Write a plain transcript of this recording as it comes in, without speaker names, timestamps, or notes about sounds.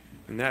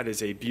And that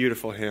is a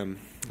beautiful hymn.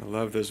 I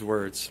love those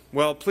words.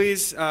 Well,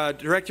 please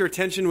direct your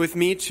attention with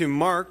me to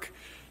Mark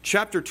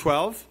chapter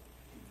 12,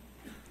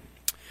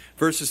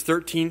 verses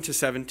 13 to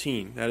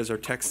 17. That is our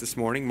text this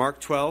morning.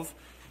 Mark 12,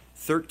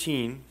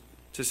 13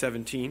 to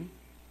 17.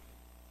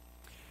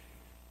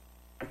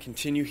 I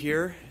continue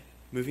here,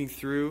 moving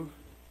through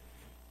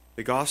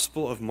the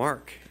Gospel of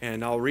Mark.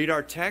 And I'll read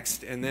our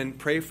text and then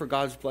pray for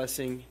God's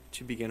blessing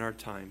to begin our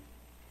time.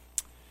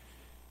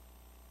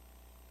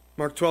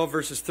 Mark 12,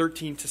 verses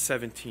 13 to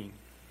 17.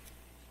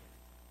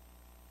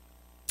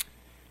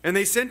 And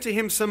they sent to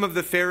him some of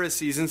the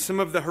Pharisees and some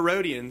of the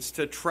Herodians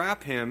to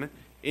trap him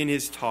in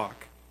his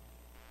talk.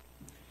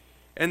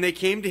 And they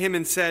came to him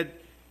and said,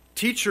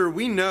 "Teacher,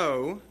 we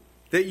know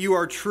that you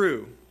are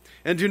true,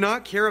 and do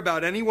not care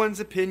about anyone's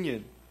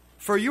opinion,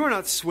 for you are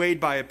not swayed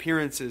by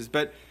appearances,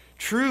 but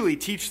truly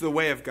teach the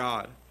way of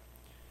God.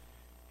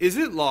 Is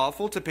it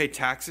lawful to pay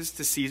taxes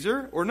to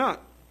Caesar or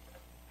not?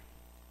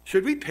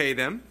 Should we pay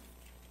them,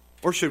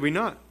 or should we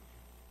not?"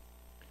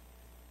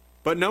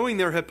 But knowing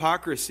their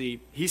hypocrisy,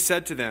 he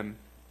said to them,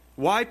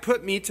 "Why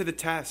put me to the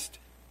test?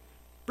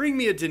 Bring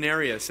me a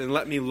denarius and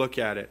let me look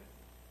at it."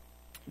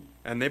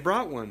 And they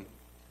brought one.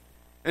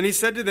 And he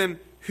said to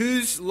them,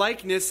 "Whose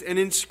likeness and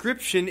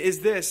inscription is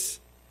this?"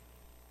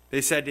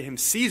 They said to him,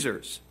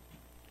 "Caesar's."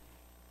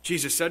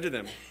 Jesus said to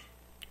them,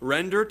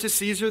 "Render to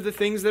Caesar the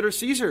things that are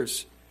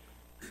Caesar's,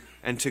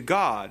 and to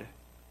God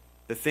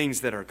the things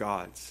that are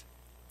God's."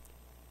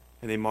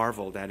 And they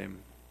marveled at him.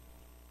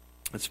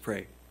 Let's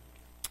pray.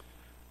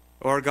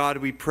 Our God,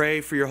 we pray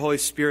for your Holy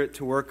Spirit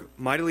to work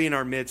mightily in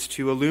our midst,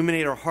 to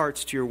illuminate our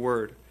hearts to your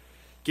word.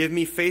 Give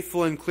me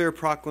faithful and clear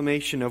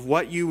proclamation of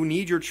what you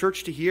need your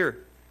church to hear,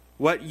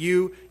 what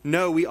you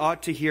know we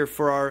ought to hear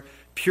for our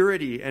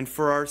purity and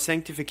for our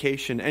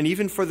sanctification, and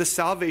even for the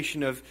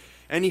salvation of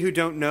any who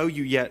don't know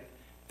you yet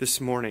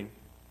this morning.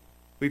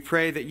 We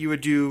pray that you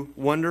would do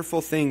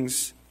wonderful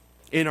things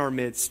in our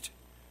midst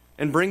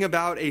and bring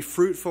about a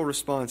fruitful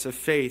response of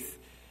faith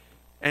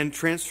and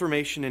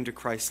transformation into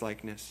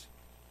Christ-likeness.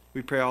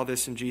 We pray all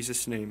this in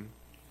Jesus' name.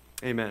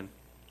 Amen.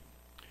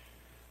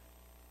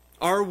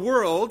 Our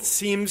world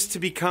seems to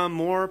become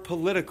more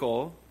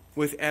political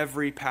with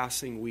every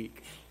passing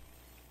week.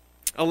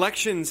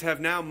 Elections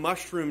have now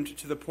mushroomed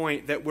to the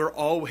point that we're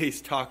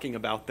always talking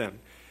about them.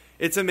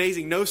 It's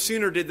amazing. No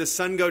sooner did the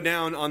sun go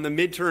down on the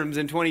midterms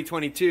in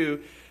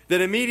 2022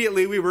 than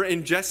immediately we were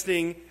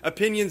ingesting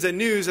opinions and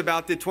news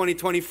about the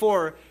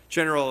 2024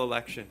 general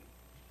election.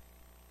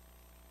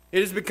 It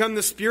has become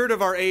the spirit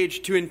of our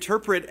age to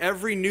interpret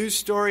every news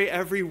story,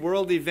 every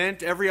world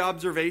event, every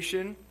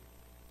observation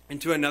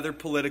into another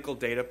political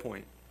data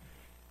point.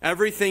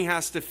 Everything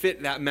has to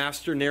fit that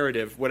master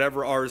narrative,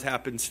 whatever ours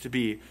happens to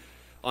be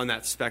on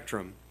that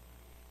spectrum.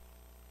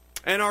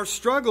 And our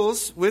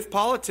struggles with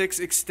politics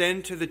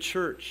extend to the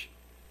church.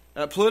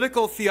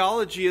 Political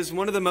theology is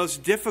one of the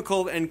most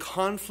difficult and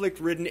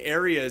conflict-ridden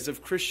areas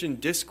of Christian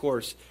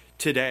discourse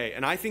today.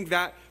 And I think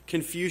that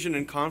confusion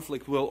and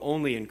conflict will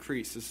only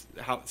increase, is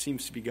how it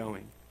seems to be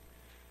going.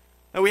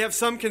 Now, we have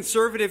some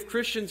conservative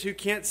Christians who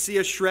can't see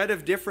a shred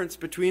of difference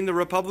between the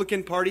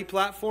Republican Party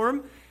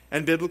platform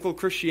and biblical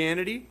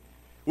Christianity.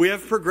 We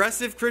have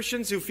progressive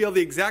Christians who feel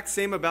the exact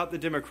same about the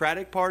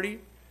Democratic Party.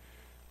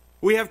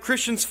 We have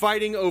Christians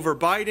fighting over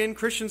Biden,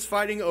 Christians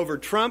fighting over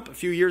Trump a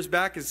few years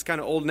back, it's kind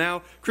of old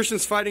now,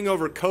 Christians fighting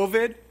over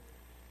COVID.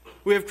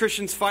 We have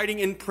Christians fighting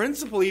in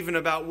principle even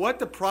about what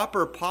the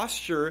proper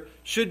posture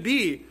should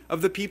be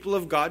of the people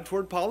of God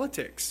toward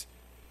politics.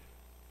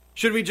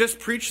 Should we just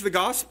preach the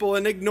gospel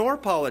and ignore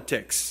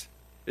politics?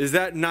 Is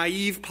that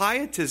naive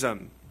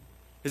pietism?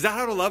 Is that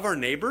how to love our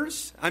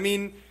neighbors? I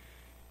mean,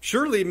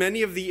 surely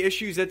many of the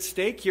issues at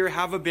stake here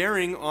have a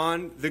bearing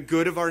on the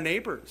good of our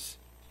neighbors.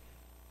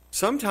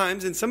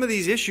 Sometimes in some of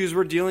these issues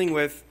we're dealing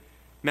with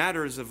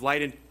matters of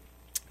light and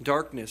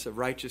darkness, of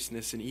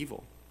righteousness and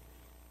evil.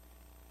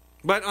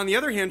 But on the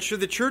other hand, should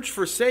the church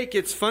forsake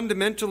its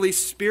fundamentally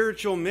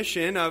spiritual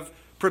mission of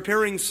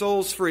preparing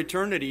souls for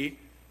eternity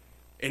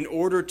in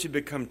order to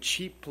become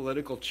cheap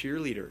political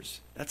cheerleaders?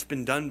 That's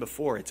been done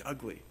before. It's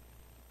ugly.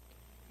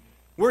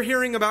 We're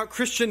hearing about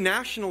Christian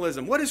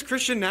nationalism. What is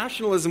Christian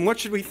nationalism? What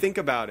should we think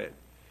about it?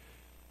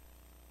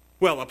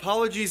 Well,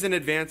 apologies in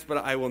advance, but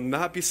I will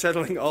not be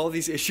settling all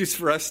these issues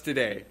for us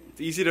today.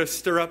 It's easy to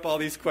stir up all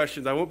these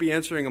questions. I won't be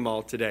answering them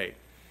all today.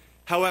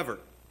 However,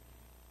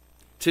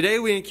 today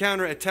we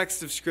encounter a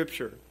text of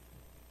Scripture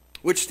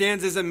which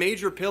stands as a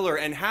major pillar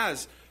and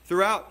has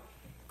throughout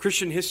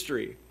Christian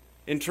history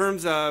in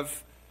terms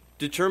of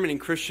determining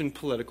Christian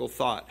political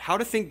thought, how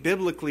to think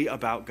biblically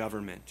about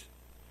government.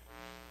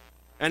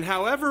 And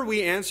however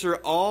we answer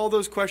all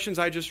those questions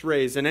I just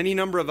raised and any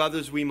number of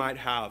others we might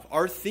have,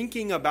 our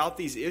thinking about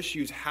these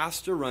issues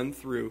has to run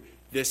through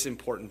this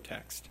important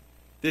text.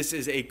 This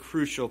is a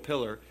crucial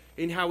pillar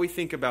in how we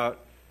think about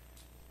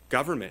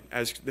government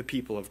as the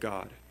people of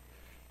God.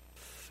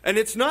 And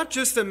it's not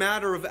just a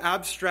matter of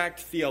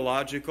abstract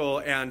theological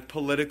and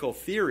political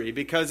theory,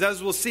 because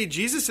as we'll see,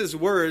 Jesus'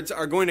 words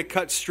are going to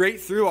cut straight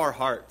through our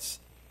hearts.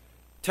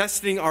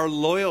 testing our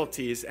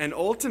loyalties, and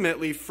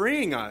ultimately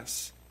freeing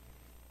us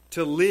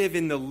to live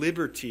in the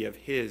liberty of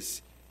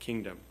his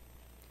kingdom.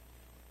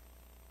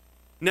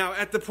 Now,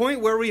 at the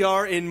point where we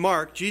are in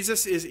Mark,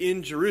 Jesus is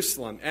in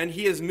Jerusalem, and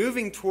he is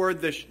moving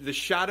toward the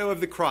shadow of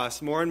the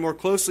cross, more and more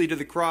closely to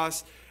the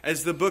cross,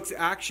 as the book's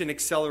action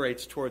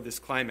accelerates toward this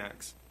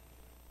climax.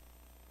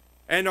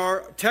 And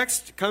our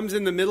text comes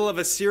in the middle of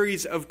a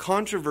series of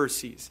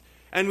controversies.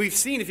 And we've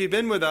seen, if you've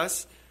been with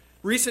us,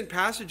 recent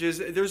passages,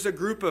 there's a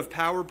group of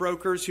power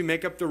brokers who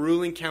make up the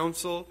ruling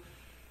council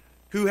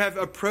who have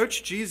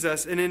approached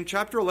Jesus, and in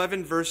chapter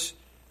 11, verse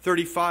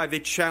 35, they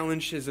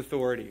challenge his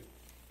authority.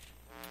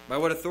 By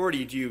what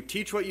authority? Do you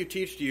teach what you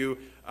teach? Do you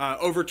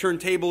overturn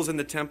tables in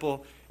the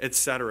temple,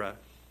 etc.?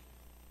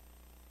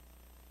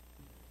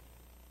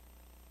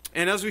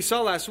 And as we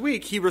saw last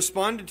week, he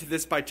responded to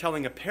this by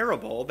telling a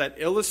parable that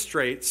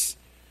illustrates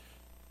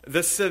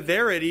the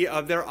severity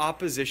of their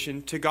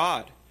opposition to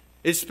God,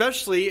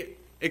 especially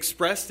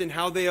expressed in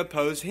how they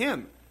oppose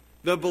him,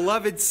 the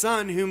beloved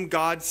Son whom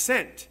God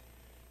sent,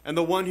 and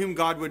the one whom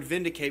God would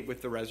vindicate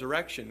with the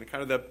resurrection.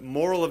 Kind of the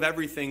moral of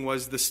everything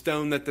was the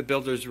stone that the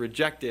builders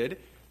rejected,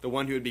 the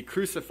one who would be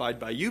crucified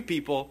by you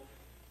people,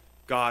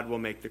 God will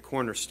make the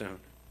cornerstone.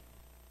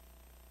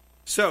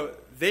 So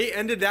they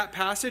ended that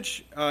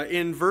passage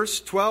in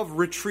verse 12,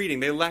 retreating.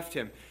 They left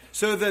him.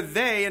 So the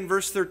they, in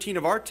verse 13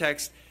 of our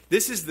text,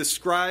 this is the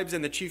scribes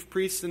and the chief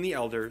priests and the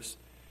elders.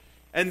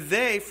 And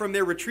they, from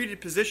their retreated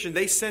position,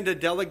 they send a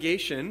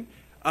delegation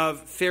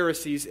of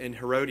Pharisees and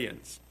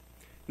Herodians.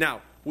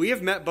 Now, we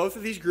have met both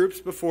of these groups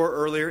before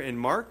earlier in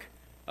Mark,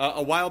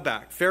 a while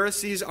back.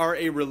 Pharisees are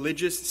a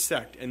religious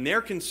sect, and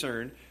they're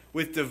concerned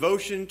with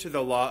devotion to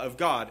the law of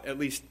God, at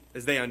least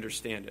as they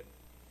understand it.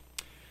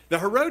 The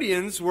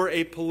Herodians were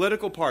a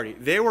political party.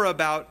 They were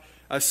about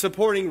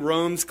supporting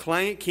Rome's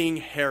client king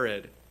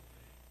Herod.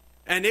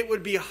 And it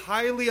would be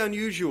highly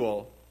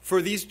unusual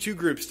for these two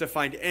groups to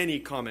find any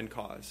common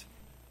cause.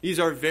 These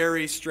are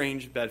very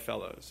strange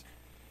bedfellows.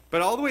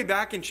 But all the way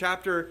back in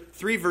chapter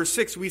 3, verse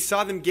 6, we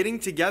saw them getting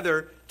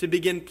together to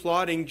begin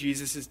plotting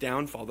Jesus'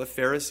 downfall, the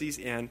Pharisees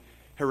and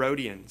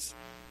Herodians.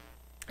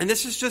 And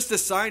this is just a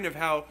sign of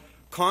how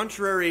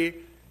contrary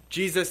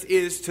Jesus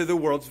is to the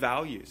world's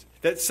values.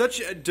 That such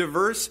a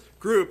diverse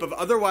group of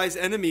otherwise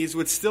enemies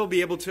would still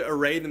be able to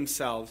array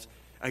themselves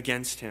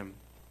against him.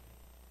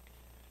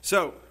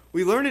 So,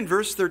 we learn in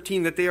verse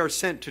 13 that they are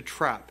sent to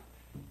trap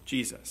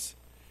Jesus.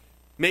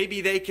 Maybe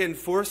they can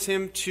force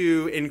him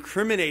to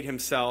incriminate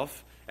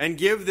himself and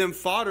give them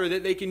fodder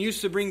that they can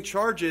use to bring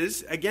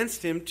charges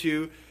against him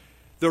to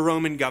the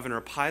Roman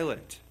governor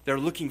Pilate. They're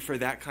looking for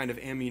that kind of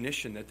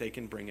ammunition that they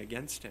can bring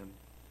against him.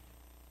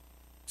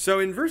 So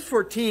in verse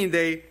 14,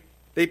 they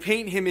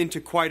paint him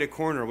into quite a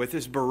corner with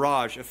this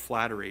barrage of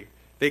flattery.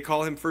 They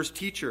call him first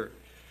teacher.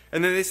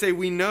 And then they say,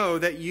 "We know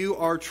that you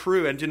are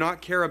true and do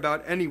not care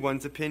about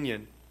anyone's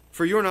opinion.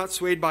 For you are not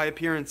swayed by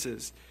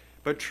appearances,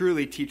 but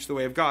truly teach the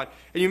way of God."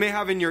 And you may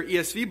have in your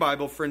ESV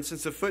Bible, for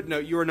instance, a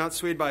footnote, "You are not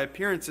swayed by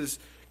appearances,"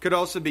 could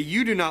also be,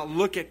 "You do not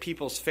look at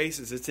people's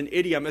faces." It's an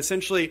idiom.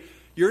 Essentially,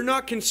 you're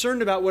not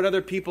concerned about what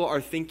other people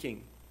are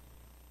thinking.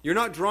 You're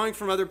not drawing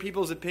from other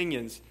people's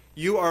opinions.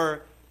 You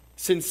are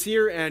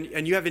sincere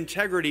and you have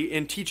integrity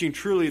in teaching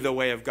truly the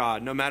way of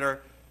God, no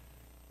matter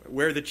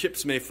where the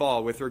chips may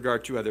fall with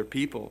regard to other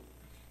people.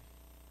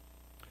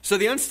 So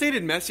the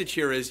unstated message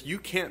here is you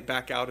can't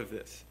back out of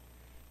this.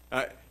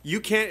 You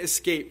can't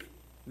escape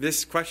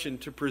this question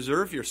to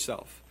preserve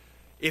yourself.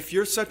 If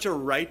you're such a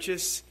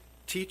righteous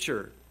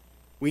teacher,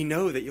 we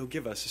know that you'll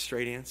give us a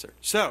straight answer.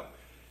 So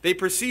they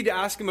proceed to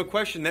ask him a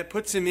question that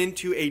puts him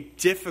into a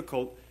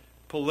difficult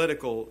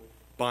political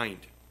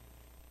bind.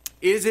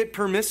 Is it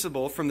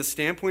permissible, from the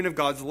standpoint of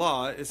God's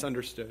law, is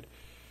understood,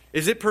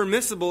 is it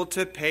permissible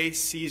to pay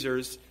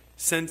Caesar's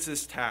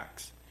census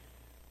tax?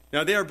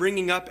 Now, they are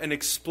bringing up an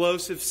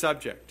explosive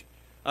subject.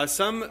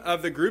 Some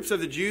of the groups of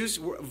the Jews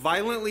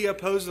violently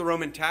opposed the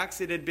Roman tax.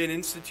 It had been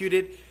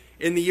instituted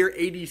in the year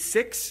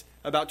 86,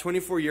 about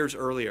 24 years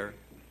earlier.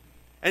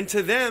 And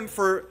to them,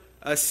 for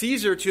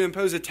Caesar to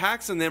impose a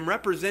tax on them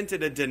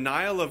represented a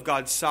denial of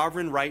God's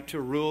sovereign right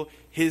to rule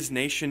his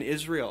nation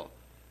Israel.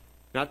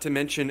 Not to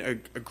mention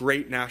a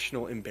great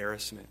national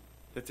embarrassment,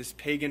 that this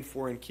pagan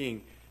foreign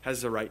king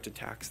has the right to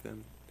tax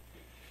them.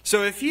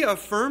 So if he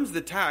affirms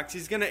the tax,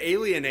 he's going to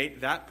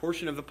alienate that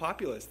portion of the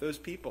populace, those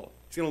people.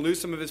 He's going to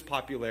lose some of his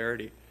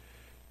popularity.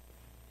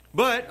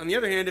 But, on the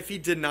other hand, if he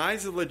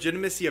denies the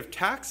legitimacy of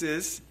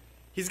taxes,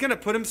 he's going to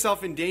put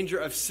himself in danger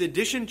of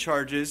sedition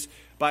charges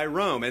by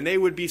Rome. And they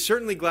would be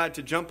certainly glad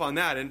to jump on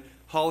that and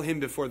haul him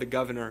before the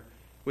governor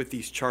with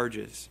these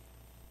charges.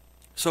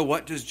 So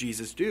what does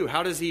Jesus do?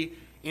 How does he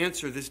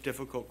answer this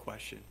difficult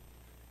question?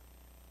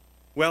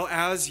 Well,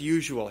 as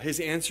usual, his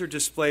answer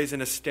displays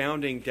an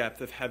astounding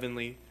depth of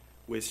heavenly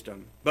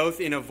wisdom, both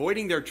in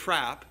avoiding their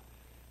trap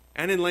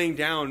and in laying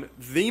down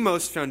the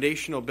most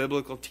foundational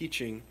biblical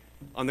teaching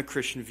on the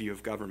Christian view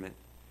of government.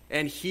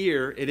 And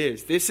here it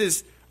is. This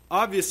is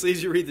obviously,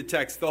 as you read the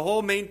text, the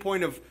whole main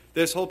point of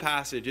this whole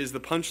passage is the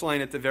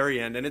punchline at the very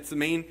end, and it's the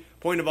main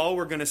point of all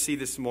we're going to see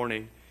this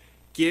morning.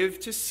 give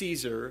to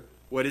Caesar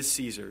what is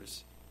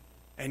Caesar's,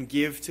 and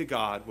give to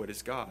God what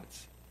is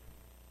God's.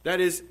 That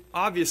is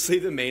obviously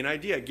the main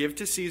idea. Give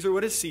to Caesar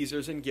what is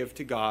Caesar's, and give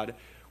to God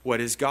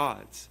what is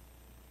God's.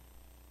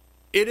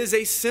 It is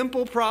a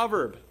simple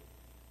proverb,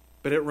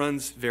 but it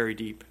runs very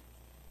deep.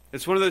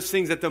 It's one of those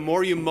things that the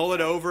more you mull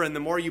it over and the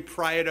more you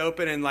pry it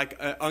open and like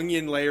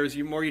onion layers,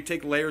 the more you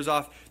take layers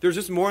off, there's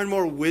just more and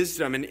more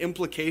wisdom and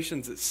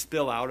implications that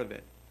spill out of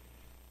it.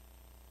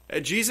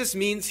 Jesus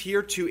means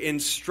here to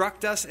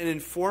instruct us and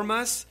inform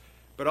us,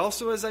 but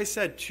also, as I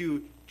said,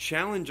 to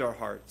challenge our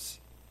hearts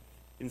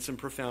in some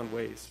profound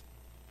ways.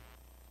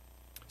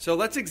 So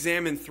let's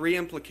examine three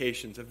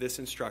implications of this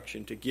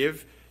instruction: to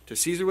give to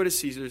Caesar what is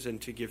Caesar's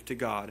and to give to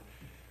God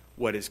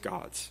what is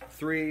God's.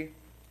 Three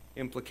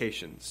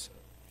implications.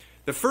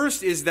 The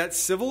first is that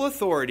civil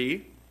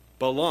authority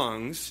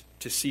belongs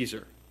to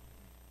Caesar.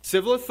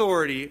 Civil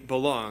authority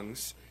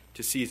belongs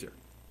to Caesar.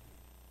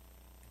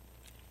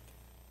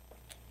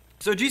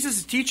 So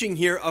Jesus' teaching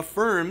here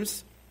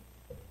affirms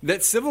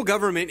that civil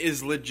government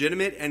is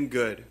legitimate and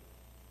good.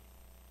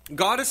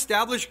 God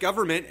established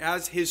government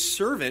as his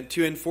servant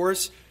to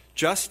enforce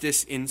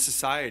justice in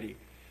society.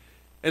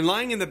 And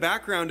lying in the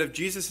background of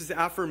Jesus'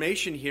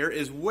 affirmation here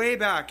is way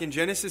back in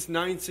Genesis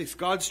 9:6,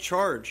 God's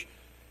charge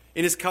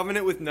in his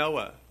covenant with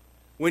Noah,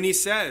 when he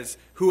says,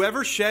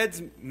 "Whoever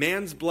sheds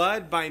man's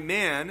blood by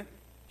man,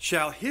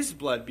 shall his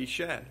blood be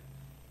shed."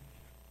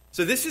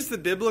 So this is the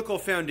biblical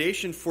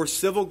foundation for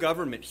civil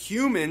government.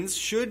 Humans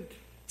should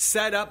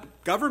set up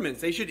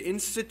governments. They should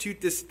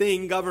institute this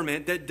thing,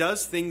 government, that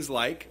does things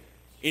like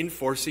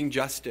enforcing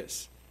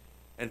justice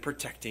and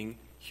protecting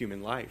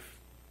human life.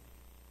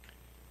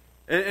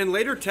 And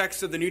later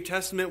texts of the New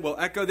Testament will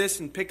echo this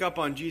and pick up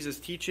on Jesus'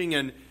 teaching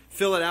and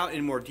fill it out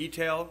in more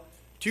detail.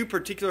 Two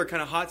particular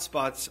kind of hot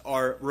spots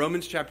are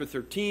Romans chapter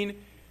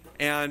 13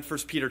 and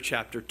 1 Peter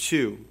chapter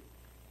 2.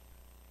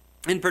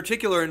 In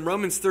particular, in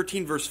Romans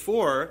 13 verse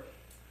 4,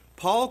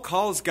 Paul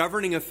calls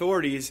governing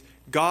authorities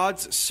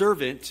God's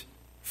servant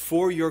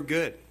for your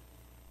good.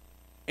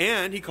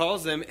 And he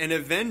calls them an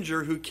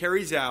avenger who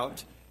carries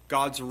out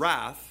God's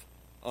wrath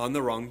on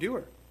the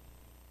wrongdoer.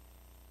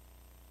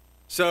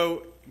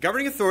 So,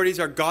 governing authorities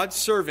are God's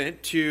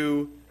servant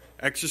to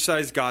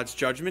exercise God's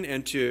judgment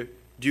and to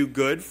do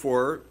good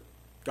for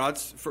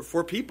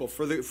people,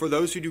 for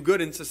those who do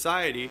good in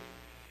society.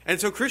 And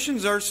so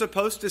Christians are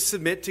supposed to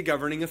submit to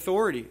governing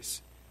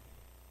authorities.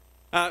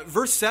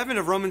 Verse 7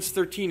 of Romans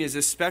 13 is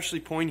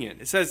especially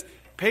poignant. It says,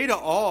 "Pay to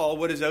all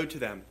what is owed to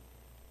them.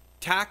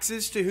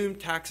 Taxes to whom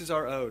taxes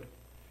are owed.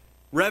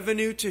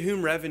 Revenue to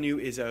whom revenue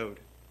is owed.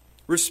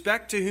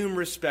 Respect to whom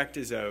respect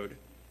is owed.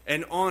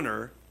 And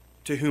honor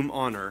to whom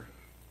honor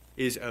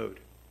is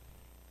owed."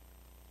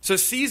 So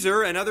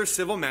Caesar and other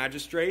civil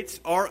magistrates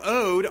are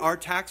owed our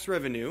tax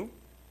revenue,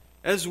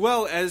 as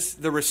well as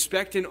the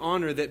respect and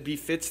honor that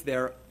befits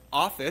their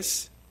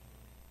office,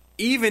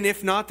 even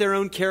if not their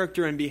own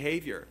character and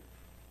behavior.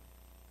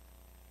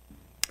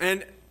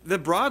 And the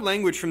broad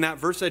language from that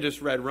verse I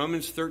just read,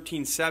 Romans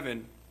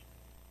 13:7,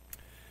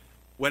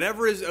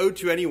 whatever is owed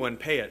to anyone,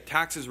 pay it.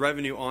 Taxes,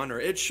 revenue, honor.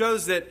 It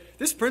shows that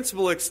this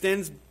principle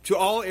extends to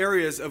all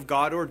areas of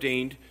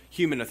God-ordained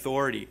human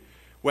authority,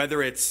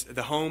 whether it's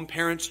the home,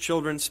 parents,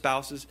 children,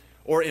 spouses,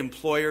 or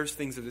employers,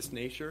 things of this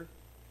nature.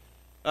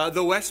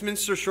 The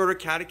Westminster Shorter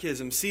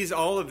Catechism sees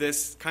all of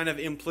this kind of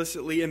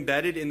implicitly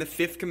embedded in the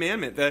fifth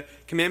commandment, the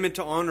commandment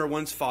to honor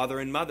one's father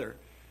and mother.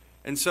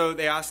 And so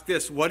they ask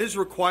this: what is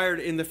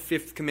required in the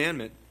fifth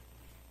commandment?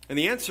 And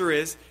the answer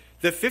is,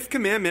 the fifth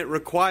commandment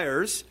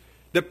requires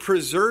the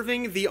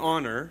preserving the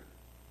honor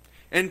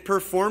and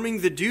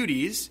performing the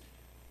duties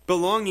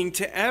belonging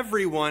to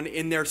everyone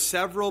in their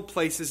several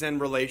places and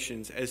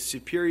relations as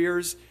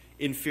superiors,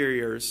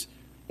 inferiors,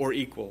 or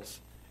equals.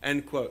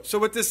 End quote. So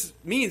what this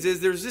means is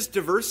there's this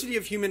diversity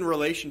of human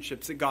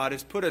relationships that God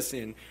has put us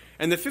in.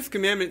 And the fifth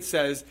commandment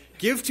says,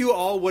 give to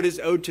all what is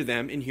owed to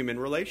them in human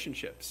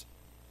relationships.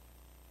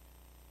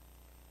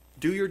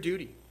 Do your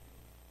duty.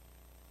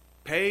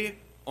 Pay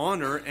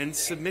honor and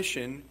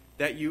submission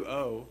that you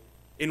owe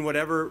in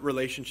whatever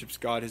relationships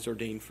God has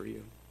ordained for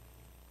you,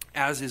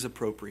 as is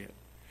appropriate.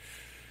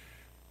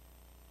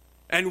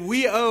 And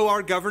we owe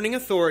our governing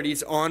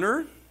authorities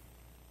honor,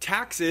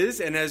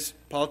 taxes, and as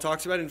Paul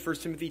talks about in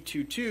 1 Timothy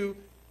 2:2,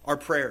 our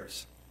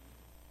prayers.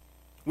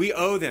 We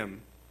owe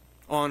them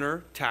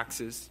honor,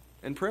 taxes,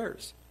 and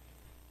prayers.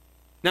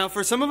 Now,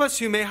 for some of us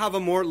who may have a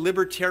more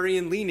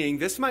libertarian leaning,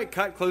 this might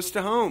cut close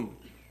to home.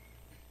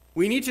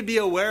 We need to be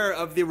aware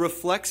of the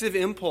reflexive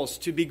impulse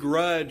to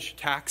begrudge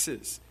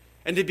taxes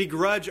and to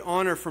begrudge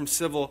honor from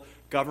civil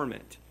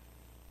government.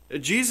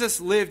 Jesus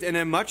lived in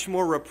a much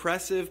more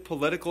repressive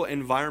political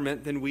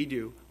environment than we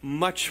do.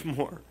 Much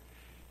more.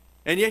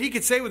 And yet he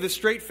could say with a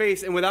straight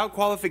face and without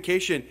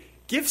qualification,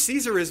 give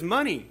Caesar his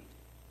money.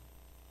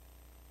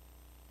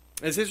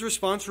 Is his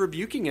response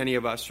rebuking any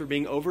of us for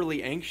being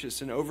overly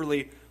anxious and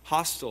overly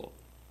hostile,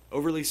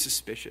 overly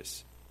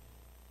suspicious?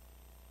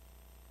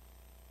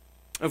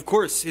 Of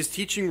course, his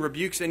teaching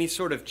rebukes any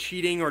sort of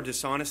cheating or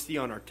dishonesty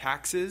on our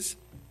taxes.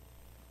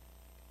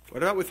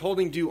 What about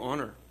withholding due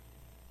honor?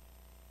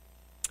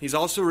 He's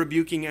also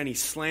rebuking any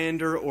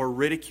slander or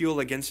ridicule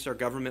against our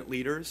government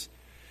leaders.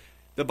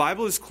 The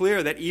Bible is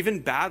clear that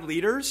even bad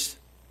leaders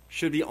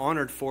should be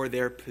honored for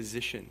their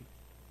position.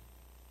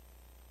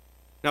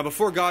 Now,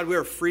 before God, we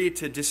are free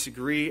to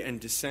disagree and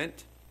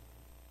dissent.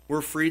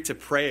 We're free to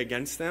pray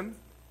against them.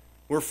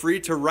 We're free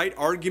to write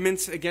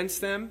arguments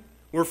against them.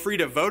 We're free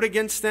to vote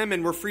against them,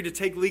 and we're free to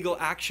take legal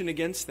action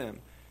against them.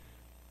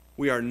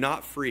 We are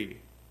not free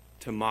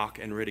to mock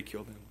and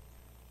ridicule them.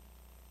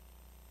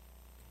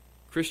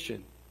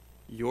 Christian,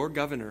 your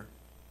governor,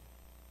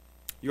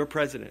 your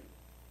president,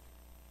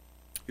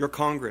 your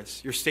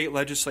Congress, your state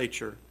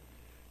legislature,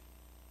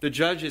 the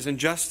judges and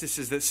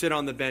justices that sit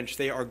on the bench,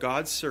 they are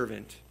God's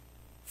servant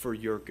for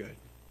your good.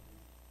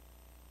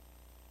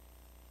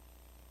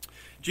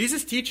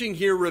 Jesus' teaching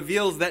here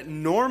reveals that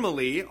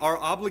normally our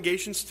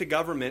obligations to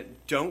government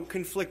don't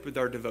conflict with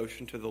our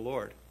devotion to the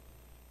Lord.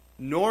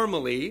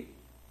 Normally,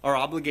 our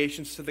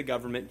obligations to the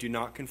government do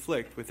not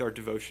conflict with our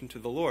devotion to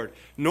the Lord.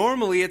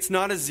 Normally, it's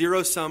not a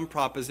zero-sum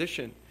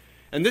proposition.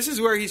 And this is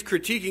where he's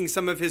critiquing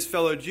some of his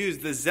fellow Jews,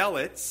 the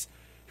zealots,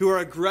 who are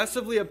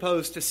aggressively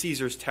opposed to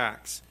Caesar's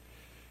tax.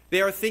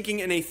 They are thinking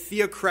in a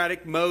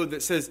theocratic mode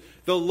that says,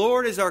 the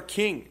Lord is our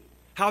king.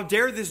 How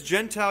dare this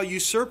Gentile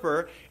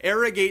usurper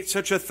arrogate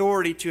such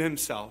authority to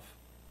himself?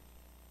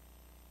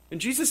 And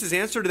Jesus'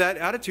 answer to that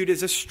attitude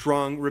is a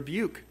strong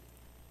rebuke.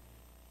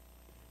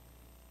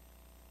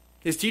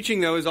 His teaching,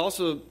 though, is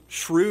also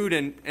shrewd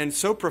and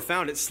so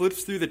profound, it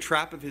slips through the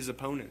trap of his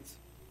opponents.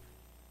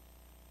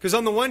 Because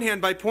on the one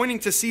hand, by pointing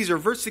to Caesar,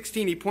 verse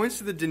 16, he points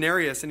to the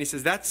denarius and he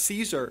says, that's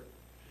Caesar.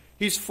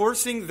 He's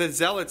forcing the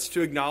zealots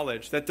to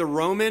acknowledge that the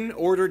Roman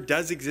order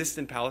does exist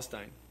in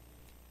Palestine.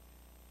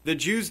 The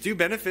Jews do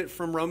benefit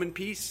from Roman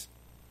peace.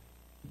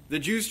 The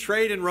Jews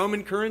trade in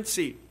Roman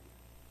currency.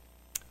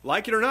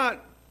 Like it or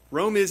not,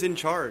 Rome is in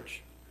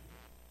charge.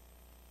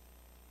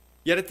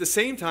 Yet at the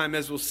same time,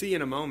 as we'll see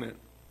in a moment,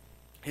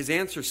 his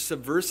answer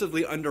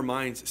subversively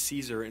undermines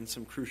Caesar in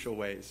some crucial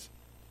ways.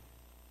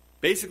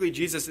 Basically,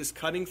 Jesus is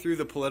cutting through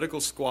the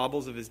political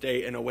squabbles of his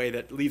day in a way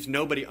that leaves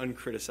nobody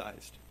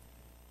uncriticized.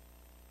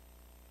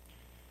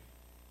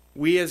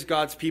 We as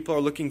God's people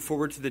are looking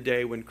forward to the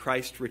day when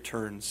Christ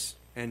returns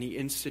and he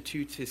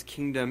institutes his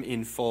kingdom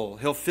in full.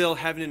 He'll fill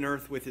heaven and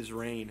earth with his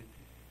reign,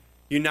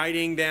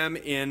 uniting them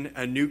in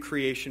a new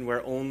creation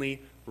where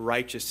only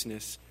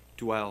righteousness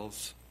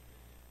dwells.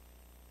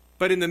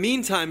 But in the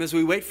meantime, as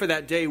we wait for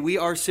that day, we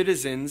are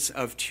citizens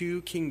of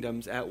two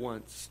kingdoms at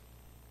once.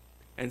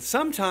 And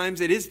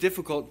sometimes it is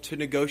difficult to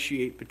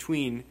negotiate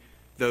between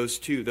those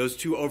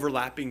two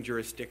overlapping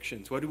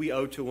jurisdictions. What do we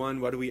owe to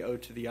one? What do we owe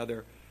to the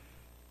other?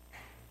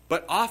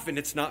 But often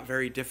it's not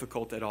very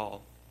difficult at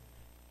all.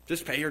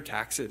 Just pay your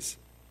taxes.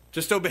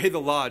 Just obey the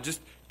law. Just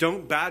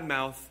don't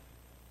badmouth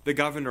the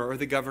governor or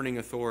the governing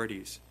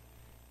authorities.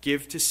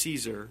 Give to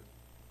Caesar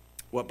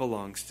what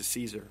belongs to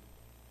Caesar.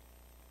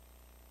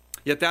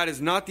 Yet that is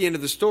not the end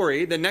of the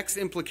story. The next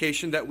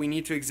implication that we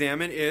need to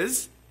examine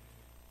is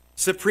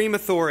supreme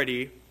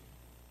authority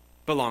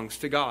belongs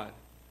to God.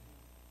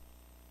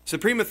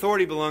 Supreme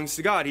authority belongs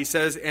to God. He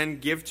says,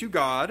 and give to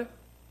God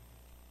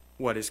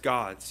what is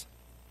God's.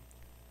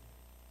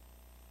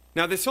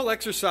 Now, this whole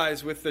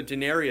exercise with the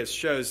denarius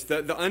shows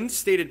the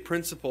unstated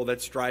principle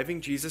that's driving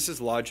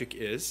Jesus' logic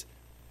is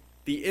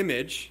the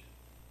image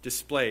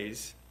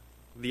displays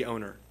the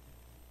owner.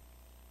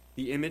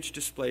 The image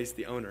displays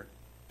the owner.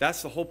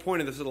 That's the whole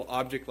point of this little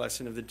object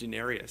lesson of the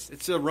denarius.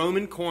 It's a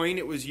Roman coin.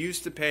 It was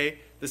used to pay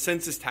the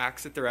census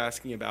tax that they're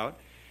asking about.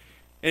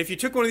 And if you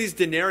took one of these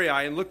denarii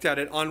and looked at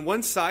it, on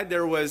one side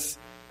there was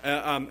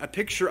a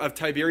picture of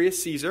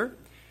Tiberius Caesar,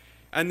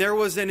 and there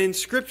was an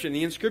inscription.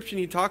 The inscription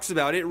he talks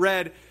about, it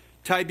read,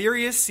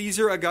 Tiberius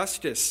Caesar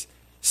Augustus,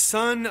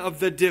 son of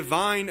the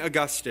divine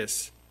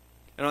Augustus.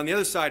 And on the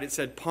other side it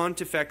said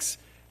Pontifex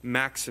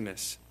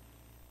Maximus.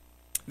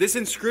 This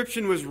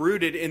inscription was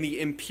rooted in the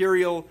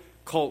imperial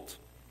cult,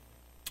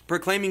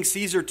 proclaiming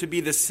Caesar to be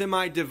the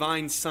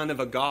semi-divine son of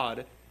a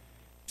god,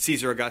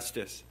 Caesar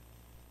Augustus.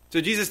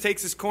 So Jesus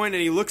takes this coin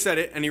and he looks at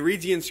it and he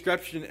reads the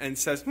inscription and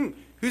says,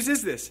 whose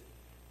is this?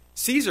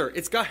 Caesar.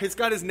 It's got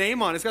his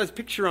name on it. It's got his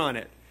picture on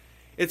it.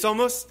 It's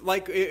almost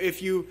like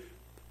if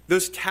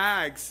those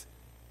tags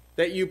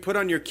that you put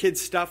on your kids'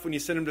 stuff when you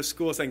send them to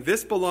school saying,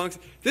 this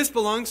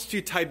belongs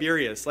to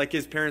Tiberius, like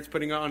his parents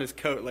putting it on his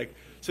coat,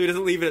 so he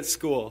doesn't leave it at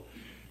school.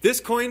 This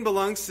coin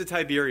belongs to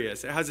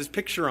Tiberius. It has his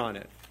picture on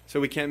it,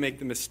 so we can't make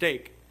the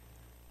mistake.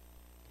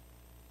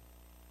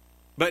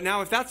 But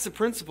now if that's the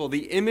principle,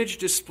 the image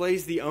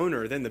displays the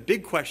owner, then the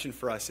big question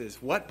for us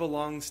is, what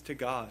belongs to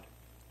God?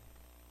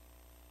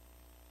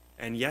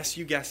 And yes,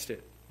 you guessed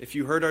it. If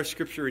you heard our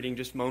scripture reading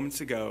just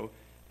moments ago,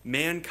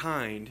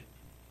 mankind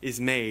is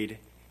made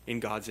in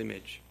God's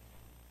image.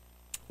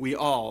 We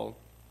all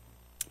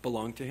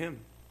belong to him.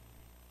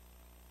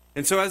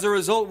 And so as a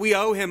result, we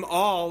owe him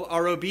all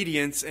our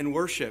obedience and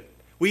worship.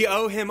 We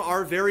owe him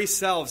our very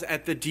selves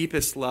at the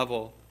deepest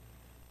level.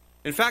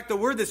 In fact, the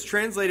word that's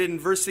translated in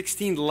verse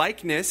 16,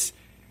 likeness,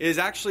 is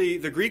actually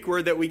the Greek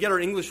word that we get our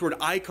English word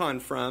icon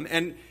from,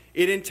 and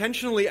it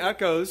intentionally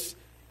echoes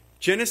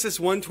Genesis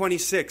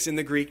 1:26 in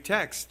the Greek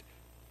text,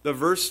 the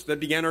verse that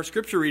began our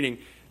scripture reading.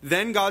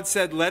 Then God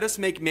said, "Let us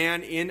make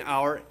man in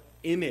our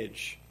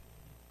image,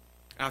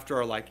 after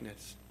our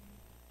likeness."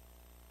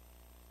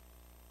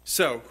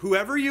 So,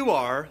 whoever you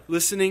are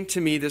listening to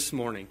me this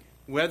morning,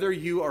 whether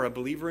you are a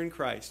believer in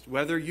Christ,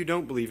 whether you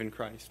don't believe in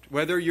Christ,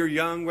 whether you're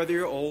young, whether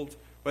you're old,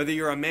 whether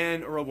you're a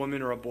man or a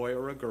woman or a boy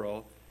or a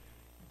girl,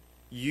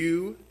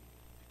 you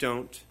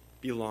don't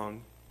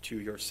belong to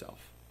yourself.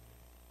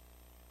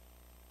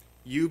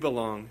 You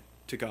belong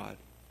to God.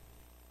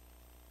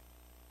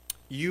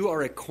 You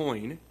are a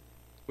coin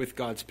with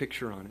God's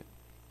picture on it.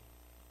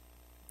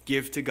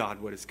 Give to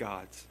God what is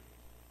God's.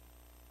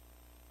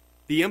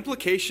 The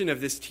implication of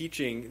this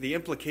teaching, the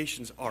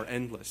implications are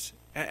endless.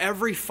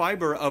 Every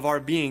fiber of our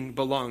being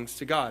belongs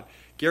to God.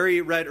 Gary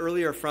read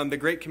earlier from the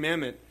Great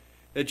Commandment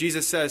that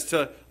Jesus says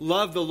to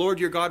love the Lord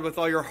your God with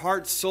all your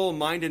heart, soul,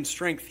 mind, and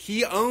strength.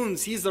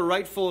 He's the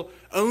rightful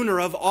owner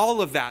of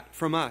all of that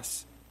from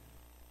us.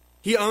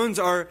 He owns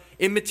our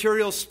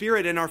immaterial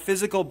spirit and our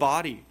physical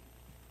body.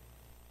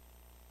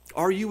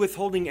 Are you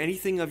withholding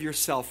anything of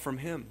yourself from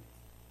Him?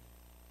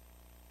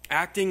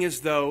 Acting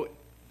as though,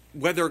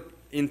 whether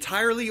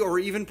entirely or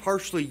even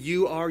partially,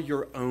 you are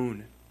your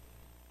own.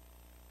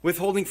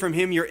 Withholding from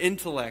Him your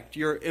intellect,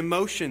 your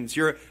emotions,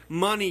 your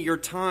money, your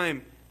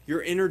time,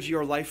 your energy,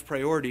 your life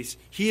priorities.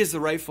 He is the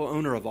rightful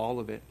owner of all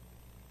of it.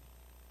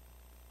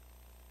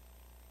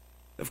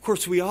 Of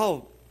course, we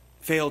all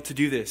fail to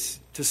do this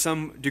to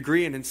some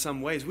degree and in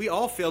some ways. We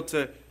all fail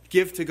to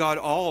give to God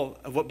all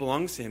of what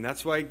belongs to Him.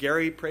 That's why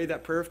Gary prayed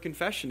that prayer of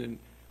confession, and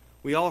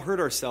we all hurt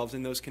ourselves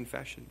in those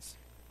confessions.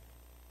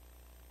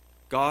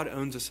 God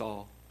owns us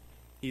all.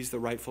 He's the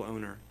rightful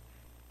owner.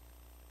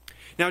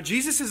 Now,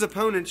 Jesus'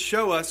 opponents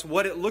show us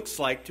what it looks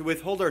like to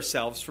withhold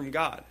ourselves from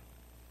God.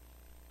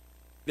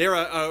 They're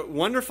a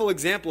wonderful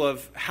example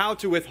of how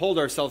to withhold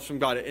ourselves from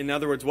God. In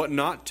other words, what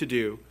not to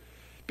do.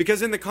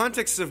 Because in the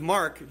context of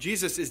Mark,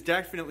 Jesus is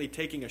definitely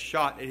taking a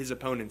shot at his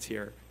opponents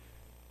here.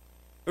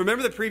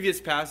 Remember the previous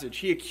passage.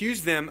 He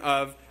accused them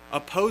of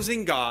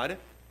opposing God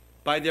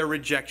by their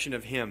rejection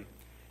of Him.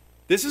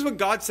 This is what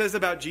God says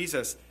about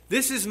Jesus.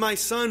 "This is my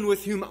Son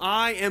with whom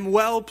I am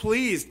well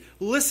pleased.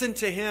 Listen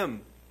to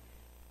Him."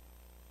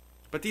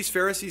 But these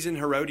Pharisees and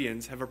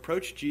Herodians have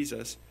approached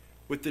Jesus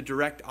with the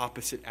direct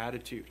opposite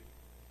attitude.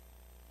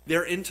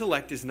 Their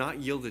intellect is not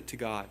yielded to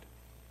God.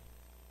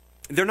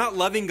 They're not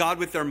loving God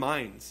with their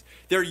minds.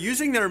 They're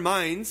using their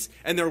minds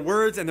and their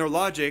words and their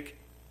logic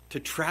to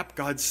trap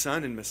God's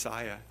Son and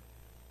Messiah.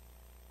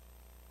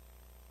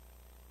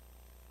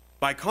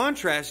 By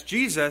contrast,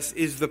 Jesus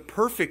is the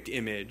perfect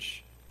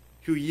image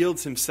who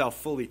yields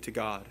himself fully to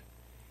God.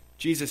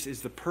 Jesus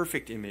is the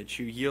perfect image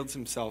who yields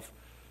himself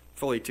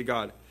fully to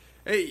God.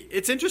 Hey,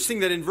 it's interesting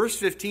that in verse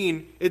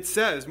 15 it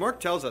says, Mark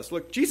tells us,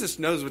 look, Jesus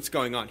knows what's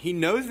going on. He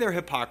knows their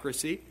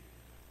hypocrisy,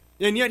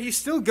 and yet he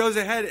still goes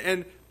ahead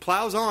and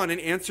plows on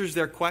and answers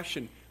their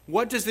question.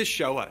 What does this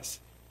show us?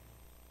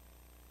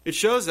 It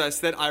shows us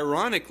that,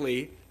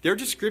 ironically, their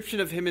description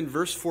of him in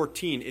verse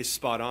 14 is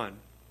spot on.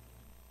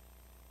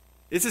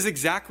 This is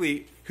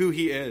exactly who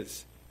he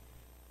is.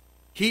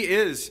 He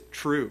is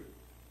true.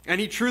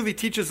 And he truly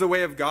teaches the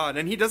way of God.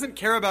 And he doesn't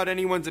care about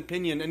anyone's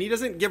opinion. And he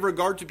doesn't give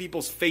regard to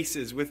people's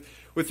faces with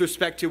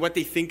respect to what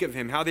they think of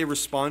him, how they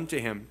respond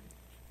to him.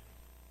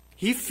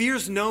 He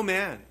fears no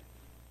man.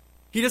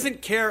 He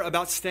doesn't care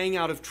about staying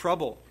out of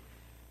trouble.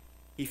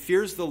 He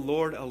fears the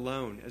Lord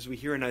alone. As we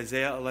hear in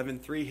Isaiah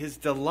 11:3, his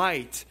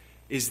delight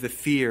is the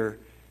fear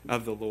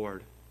of the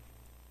Lord.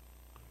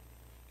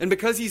 And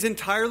because he's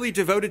entirely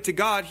devoted to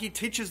God, he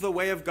teaches the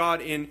way of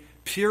God in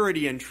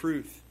purity and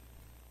truth.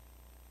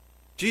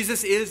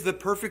 Jesus is the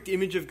perfect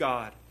image of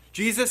God.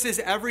 Jesus is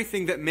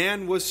everything that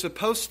man was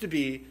supposed to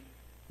be,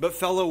 but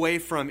fell away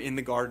from in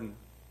the garden.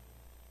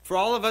 For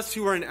all of us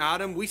who are in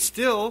Adam, we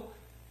still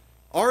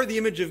are the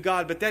image of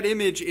God, but that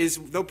image is,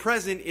 though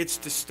present, it's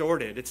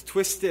distorted. It's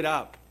twisted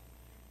up.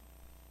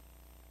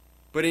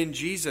 But in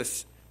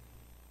Jesus,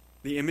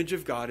 the image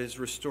of God is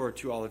restored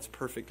to all its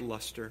perfect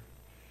luster.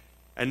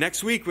 And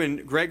next week,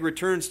 when Greg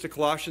returns to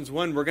Colossians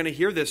 1, we're going to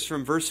hear this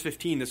from verse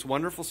 15, this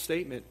wonderful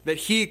statement, that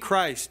he,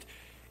 Christ,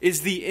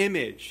 is the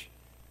image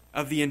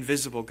of the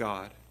invisible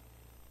God.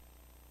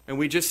 And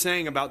we just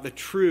sang about the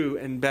true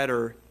and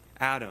better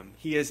Adam.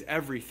 He is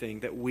everything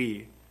that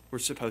we were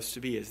supposed to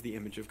be as the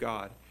image of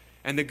God.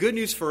 And the good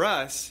news for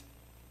us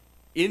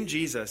in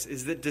Jesus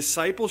is that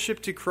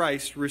discipleship to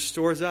Christ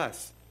restores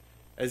us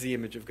as the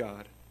image of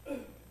God.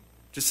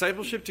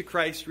 Discipleship to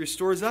Christ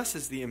restores us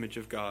as the image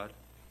of God.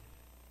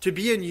 To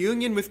be in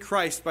union with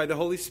Christ by the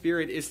Holy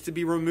Spirit is to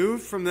be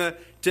removed from the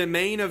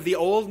domain of the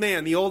old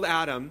man, the old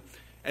Adam,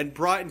 and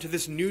brought into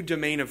this new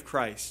domain of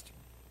Christ.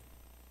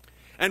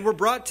 And we're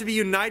brought to be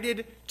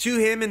united to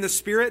him in the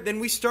Spirit, then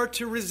we start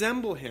to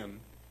resemble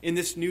him in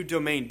this new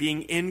domain,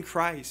 being in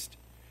Christ.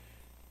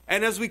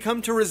 And as we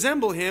come to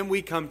resemble him,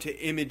 we come to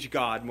image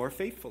God more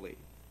faithfully.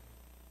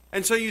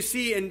 And so you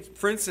see,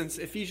 for instance,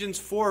 Ephesians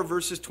 4,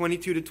 verses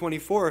 22 to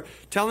 24,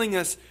 telling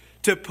us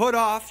to put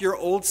off your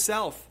old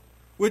self,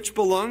 which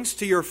belongs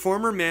to your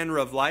former manner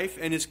of life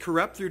and is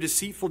corrupt through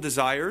deceitful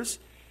desires,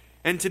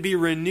 and to be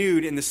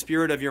renewed in the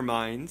spirit of your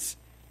minds,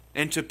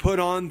 and to put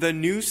on the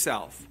new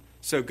self.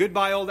 So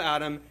goodbye, old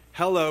Adam.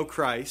 Hello,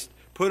 Christ.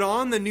 Put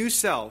on the new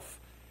self,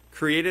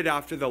 created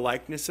after the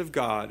likeness of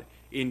God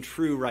in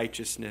true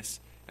righteousness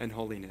and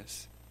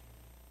holiness.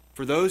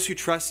 For those who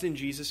trust in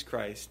Jesus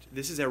Christ,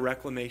 this is a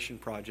reclamation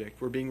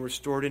project. We're being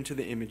restored into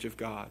the image of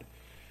God.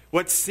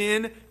 What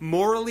sin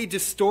morally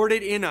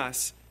distorted in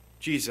us,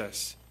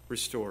 Jesus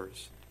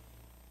restores.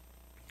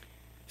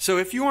 So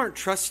if you aren't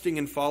trusting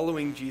and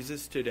following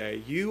Jesus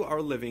today, you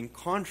are living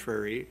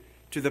contrary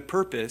to the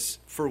purpose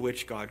for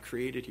which God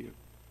created you.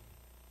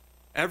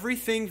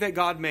 Everything that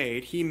God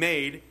made, He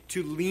made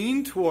to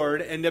lean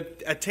toward and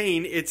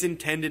attain its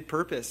intended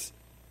purpose.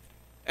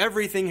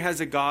 Everything has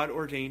a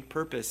God-ordained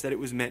purpose that it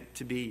was meant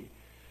to be.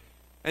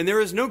 And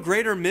there is no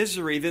greater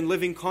misery than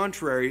living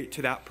contrary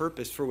to that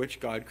purpose for which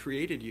God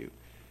created you.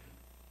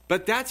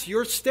 But that's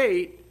your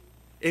state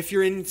if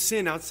you're in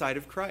sin outside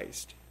of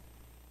Christ.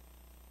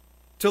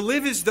 To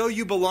live as though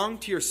you belong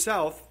to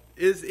yourself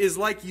is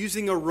like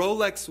using a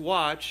Rolex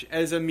watch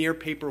as a mere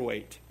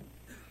paperweight.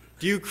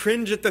 Do you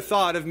cringe at the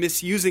thought of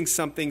misusing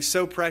something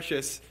so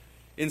precious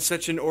in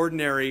such an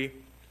ordinary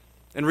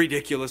and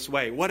ridiculous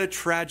way? What a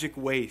tragic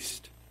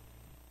waste.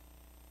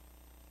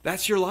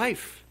 That's your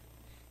life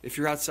if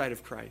you're outside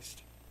of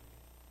Christ.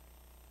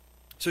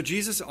 So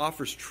Jesus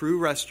offers true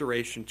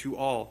restoration to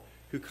all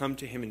who come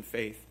to Him in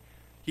faith.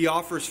 He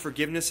offers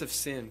forgiveness of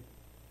sin.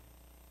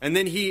 And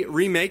then He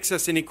remakes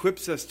us and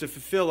equips us to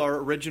fulfill our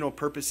original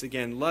purpose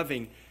again,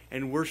 loving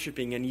and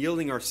worshiping and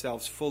yielding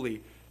ourselves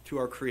fully to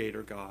our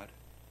Creator God.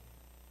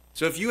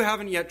 So if you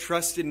haven't yet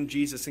trusted in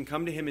Jesus and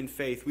come to Him in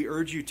faith, we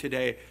urge you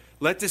today,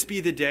 let this be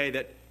the day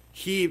that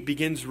He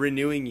begins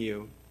renewing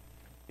you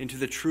into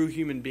the true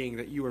human being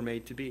that you were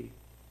made to be.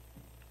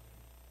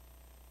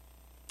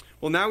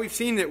 Well, now we've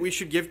seen that we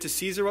should give to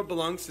Caesar what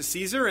belongs to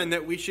Caesar and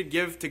that we should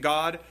give to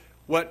God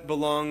what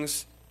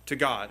belongs to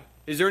God.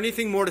 Is there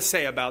anything more to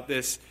say about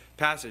this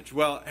passage?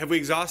 Well, have we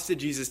exhausted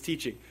Jesus'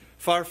 teaching?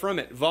 Far from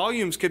it.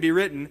 Volumes could be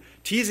written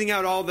teasing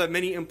out all the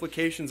many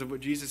implications of what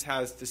Jesus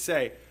has to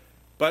say.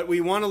 But we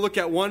want to look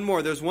at one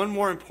more. There's one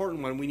more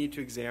important one we need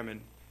to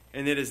examine,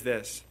 and it is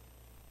this.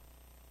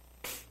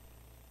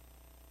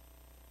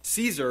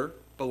 Caesar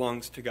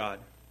belongs to God.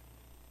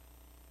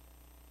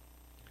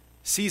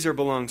 Caesar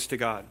belongs to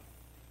God.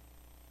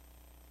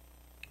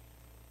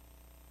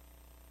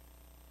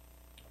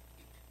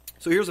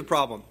 So here's a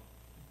problem.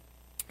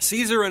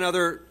 Caesar and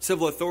other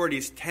civil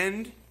authorities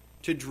tend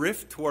to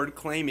drift toward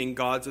claiming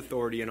God's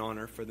authority and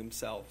honor for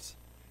themselves.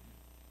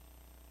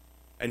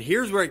 And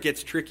here's where it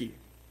gets tricky.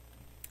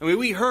 I mean,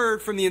 we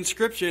heard from the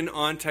inscription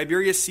on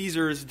Tiberius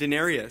Caesar's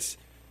denarius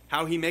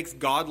how he makes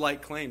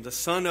godlike claims, the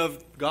son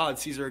of God,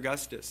 Caesar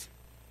Augustus.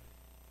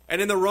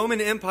 And in the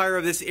Roman Empire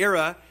of this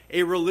era,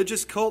 a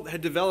religious cult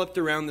had developed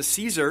around the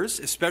Caesars,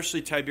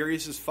 especially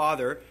Tiberius'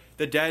 father,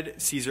 the dead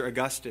Caesar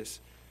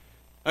Augustus.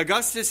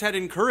 Augustus had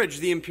encouraged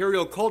the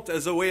imperial cult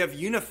as a way of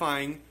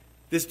unifying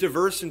this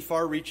diverse and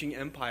far-reaching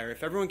empire.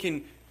 If everyone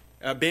can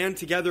band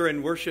together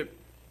and worship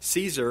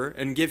Caesar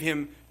and give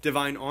him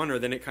divine honor,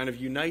 then it kind of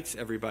unites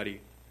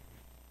everybody.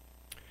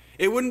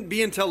 It wouldn't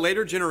be until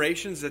later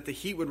generations that the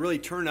heat would really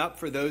turn up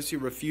for those who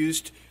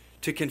refused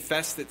to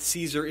confess that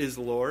Caesar is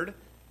Lord.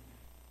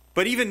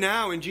 But even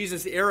now, in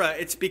Jesus' era,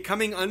 it's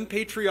becoming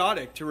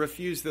unpatriotic to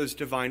refuse those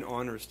divine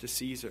honors to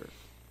Caesar.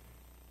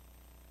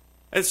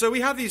 And so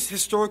we have these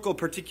historical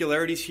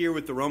particularities here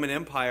with the Roman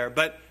Empire,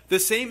 but the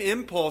same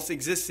impulse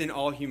exists in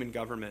all human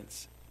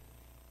governments.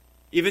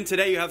 Even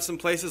today, you have some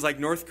places like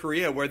North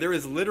Korea where there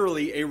is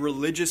literally a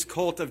religious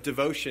cult of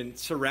devotion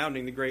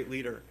surrounding the great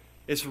leader.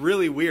 It's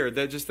really weird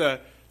that just the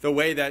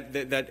way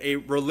that a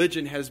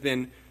religion has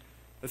been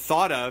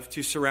thought of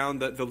to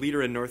surround the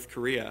leader in North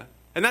Korea.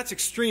 And that's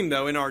extreme,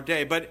 though, in our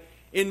day. But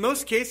in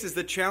most cases,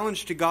 the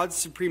challenge to God's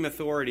supreme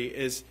authority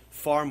is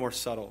far more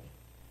subtle.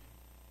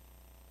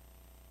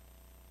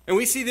 And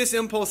we see this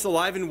impulse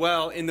alive and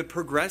well in the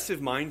progressive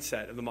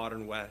mindset of the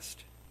modern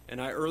West. And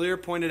I earlier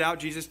pointed out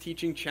Jesus'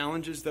 teaching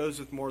challenges those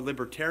with more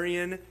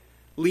libertarian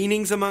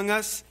leanings among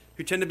us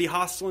who tend to be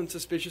hostile and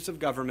suspicious of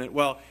government.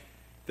 Well,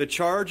 the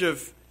charge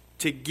of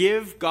to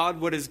give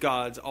God what is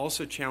God's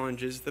also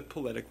challenges the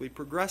politically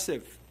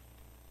progressive.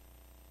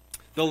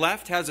 The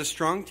left has a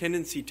strong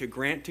tendency to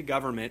grant to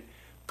government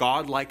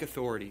God-like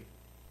authority,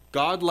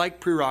 God-like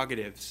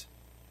prerogatives,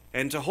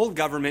 and to hold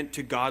government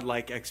to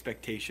God-like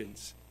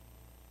expectations.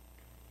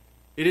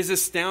 It is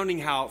astounding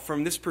how,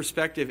 from this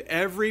perspective,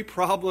 every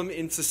problem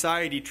in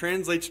society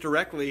translates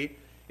directly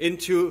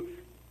into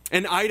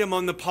an item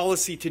on the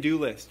policy to-do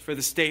list for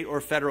the state or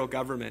federal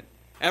government.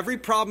 Every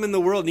problem in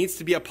the world needs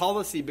to be a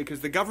policy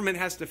because the government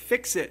has to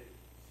fix it.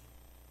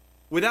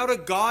 Without a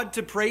God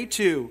to pray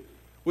to,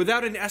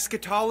 without an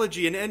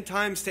eschatology and end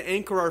times to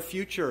anchor our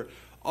future,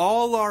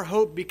 all our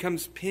hope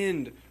becomes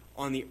pinned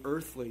on the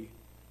earthly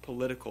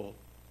political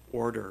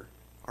order.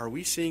 Are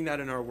we seeing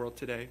that in our world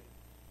today?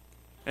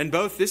 And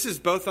this is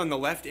both on the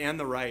left and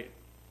the right.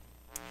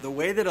 The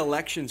way that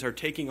elections are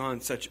taking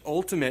on such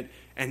ultimate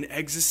and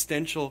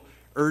existential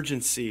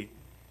urgency,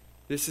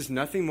 this is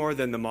nothing more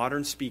than the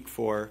modern speak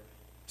for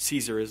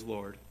Caesar is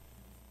Lord.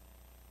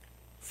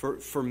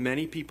 For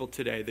many people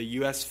today, the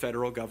U.S.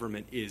 federal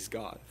government is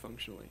God,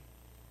 functionally.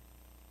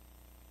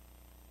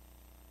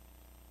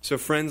 So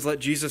friends, let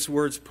Jesus'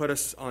 words put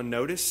us on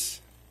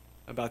notice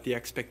about the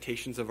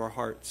expectations of our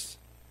hearts.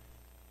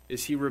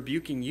 Is he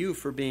rebuking you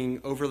for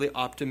being overly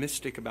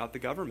optimistic about the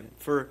government,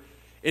 for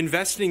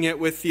investing it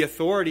with the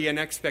authority and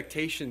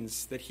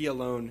expectations that he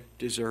alone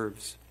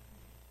deserves?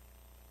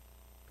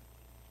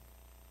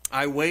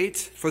 I wait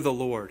for the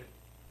Lord.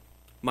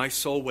 My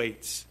soul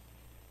waits,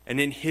 and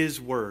in his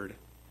word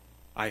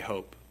I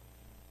hope.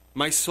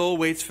 My soul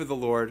waits for the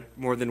Lord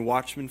more than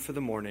watchmen for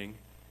the morning,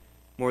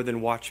 more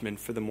than watchmen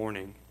for the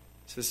morning.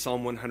 This is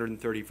Psalm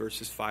 130,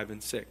 verses 5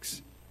 and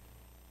 6.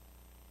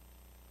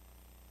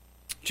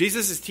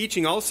 Jesus'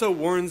 teaching also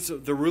warns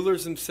the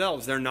rulers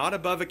themselves. They're not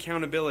above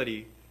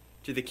accountability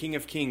to the King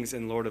of Kings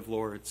and Lord of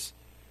Lords.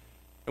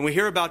 And we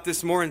hear about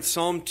this more in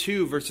Psalm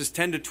 2, verses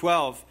 10 to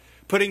 12,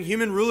 putting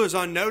human rulers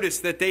on notice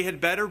that they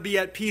had better be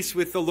at peace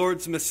with the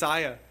Lord's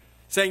Messiah,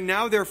 saying,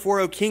 "Now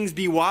therefore, O kings,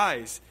 be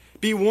wise.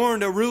 Be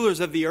warned, O rulers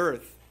of the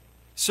earth.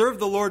 Serve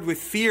the Lord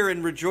with fear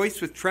and rejoice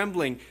with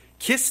trembling.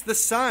 Kiss the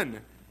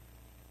Son,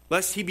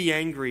 lest he be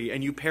angry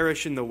and you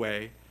perish in the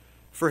way,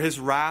 for his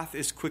wrath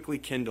is quickly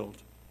kindled.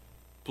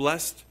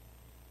 Blessed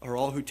are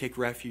all who take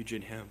refuge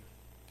in him."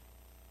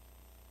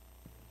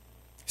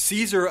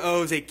 Caesar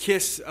owes a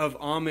kiss of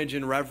homage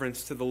and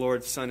reverence to the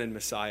Lord's Son and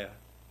Messiah.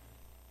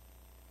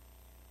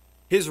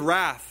 His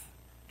wrath,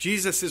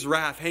 Jesus'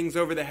 wrath, hangs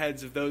over the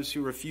heads of those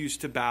who refuse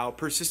to bow,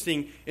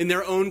 persisting in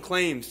their own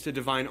claims to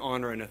divine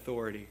honor and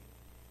authority.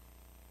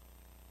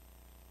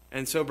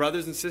 And so,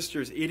 brothers and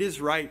sisters, it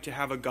is right to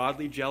have a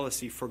godly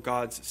jealousy for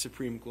God's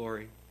supreme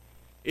glory.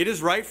 It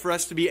is right for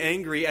us to be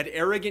angry at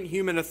arrogant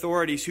human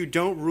authorities who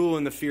don't rule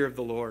in the fear of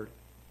the Lord.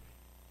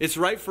 It's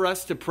right for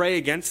us to pray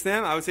against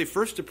them. I would say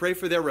first to pray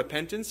for their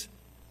repentance,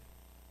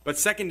 but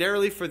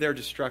secondarily for their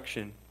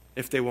destruction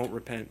if they won't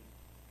repent.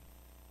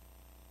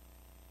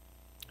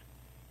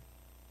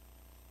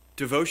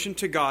 Devotion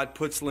to God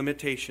puts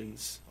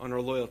limitations on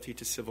our loyalty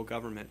to civil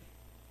government.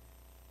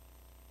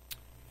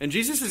 And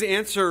Jesus'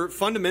 answer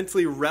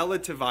fundamentally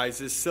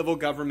relativizes civil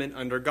government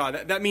under God.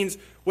 That means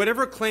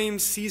whatever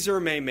claims Caesar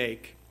may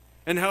make,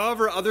 and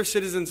however other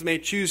citizens may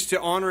choose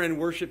to honor and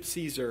worship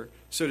Caesar,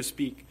 so to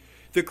speak,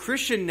 the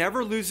Christian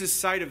never loses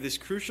sight of this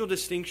crucial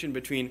distinction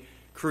between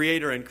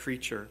creator and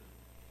creature.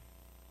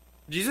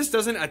 Jesus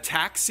doesn't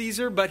attack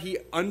Caesar, but he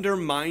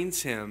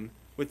undermines him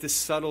with this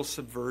subtle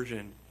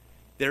subversion.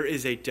 There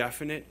is a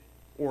definite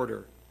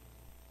order.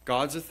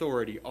 God's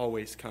authority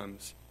always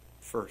comes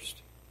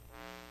first.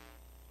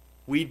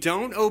 We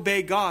don't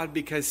obey God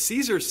because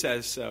Caesar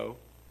says so.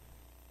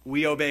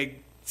 We obey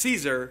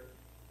Caesar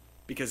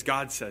because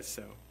God says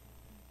so.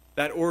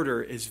 That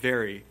order is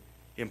very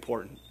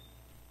important.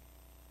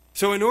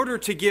 So in order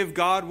to give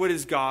God what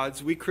is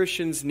God's, we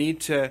Christians need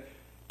to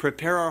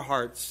prepare our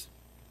hearts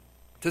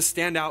to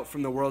stand out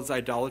from the world's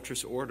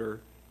idolatrous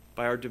order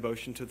by our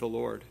devotion to the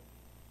Lord.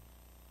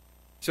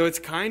 So it's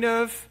kind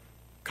of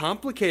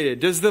complicated.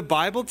 Does the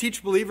Bible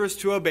teach believers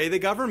to obey the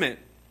government?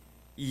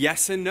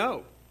 Yes and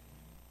no.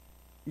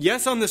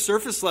 Yes, on the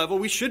surface level,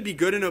 we should be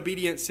good and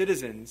obedient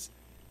citizens.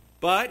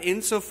 But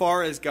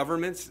insofar as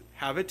governments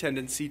have a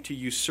tendency to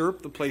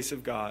usurp the place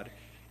of God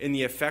in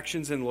the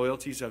affections and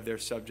loyalties of their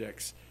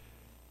subjects,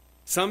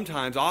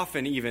 sometimes,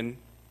 often even,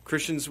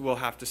 Christians will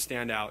have to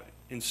stand out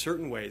in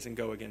certain ways and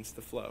go against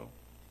the flow.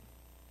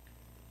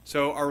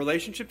 So our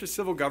relationship to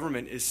civil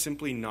government is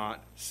simply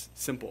not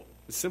simple.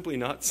 It's simply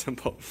not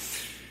simple.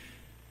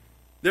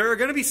 There are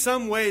going to be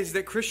some ways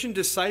that Christian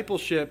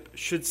discipleship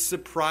should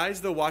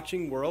surprise the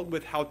watching world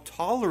with how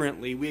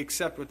tolerantly we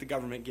accept what the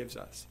government gives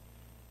us.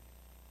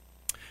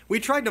 We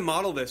tried to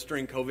model this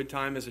during COVID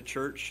time as a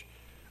church.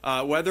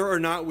 Whether or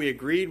not we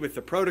agreed with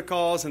the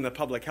protocols and the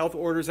public health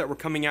orders that were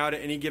coming out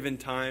at any given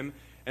time,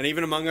 and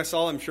even among us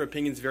all, I'm sure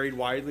opinions varied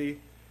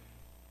widely.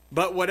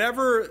 But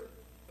whatever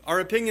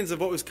our opinions of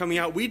what was coming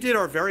out, we did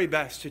our very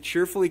best to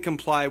cheerfully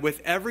comply with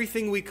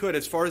everything we could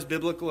as far as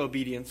biblical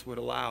obedience would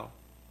allow.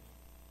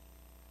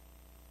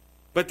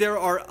 But there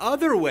are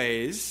other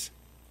ways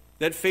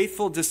that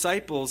faithful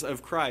disciples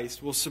of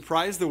Christ will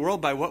surprise the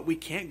world by what we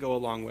can't go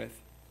along with.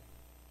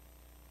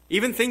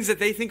 Even things that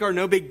they think are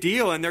no big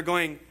deal, and they're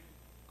going,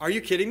 "Are you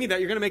kidding me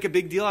that you're going to make a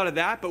big deal out of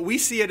that?" But we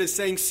see it as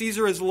saying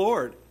Caesar is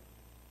Lord,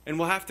 and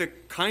we'll have to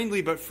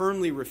kindly but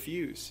firmly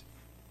refuse.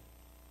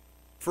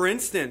 For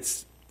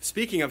instance,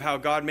 speaking of how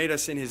God made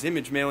us in his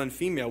image, male and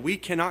female, we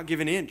cannot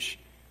give an inch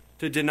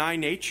to deny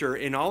nature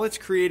in all its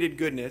created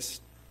goodness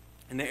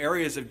in the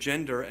areas of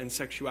gender and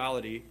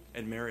sexuality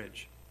and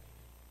marriage.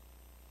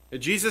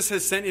 Jesus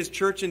has sent his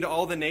church into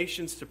all the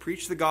nations to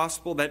preach the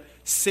gospel that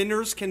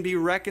sinners can be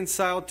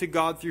reconciled to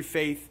God through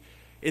faith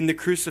in the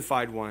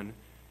crucified one.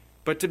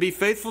 But to be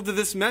faithful to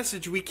this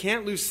message, we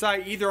can't lose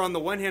sight either on the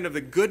one hand of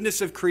the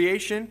goodness of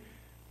creation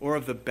or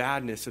of the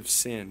badness of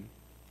sin.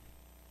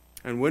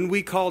 And when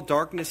we call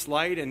darkness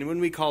light and when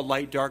we call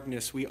light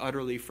darkness, we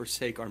utterly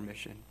forsake our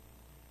mission.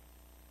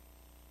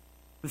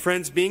 And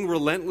friends, being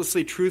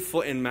relentlessly truthful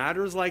in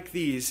matters like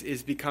these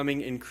is becoming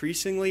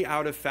increasingly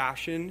out of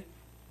fashion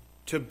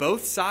to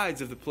both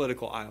sides of the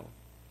political aisle.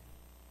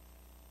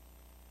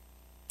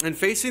 And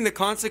facing the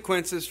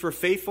consequences for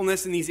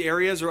faithfulness in these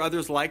areas or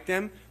others like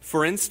them,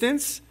 for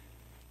instance,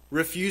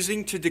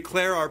 refusing to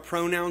declare our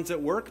pronouns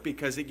at work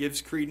because it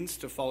gives credence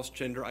to false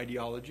gender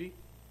ideology.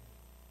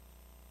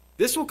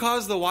 This will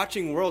cause the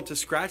watching world to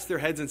scratch their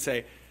heads and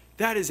say,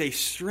 that is a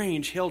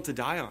strange hill to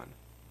die on.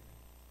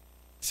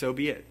 So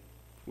be it.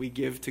 We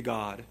give to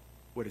God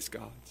what is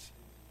God's.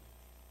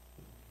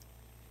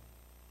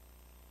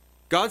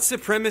 God's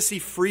supremacy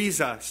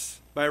frees us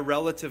by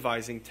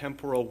relativizing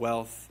temporal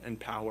wealth and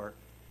power.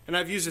 And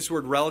I've used this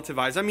word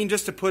relativize. I mean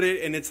just to put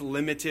it in its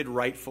limited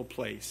rightful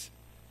place.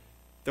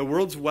 The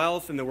world's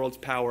wealth and the world's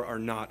power are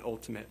not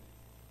ultimate.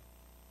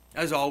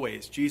 As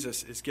always,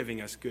 Jesus is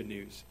giving us good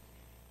news.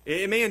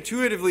 It may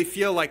intuitively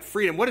feel like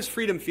freedom. What does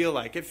freedom feel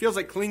like? It feels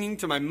like clinging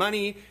to my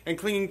money and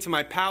clinging to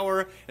my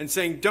power and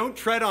saying, don't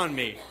tread on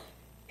me.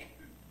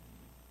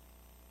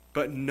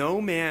 But no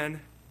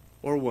man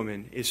or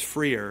woman is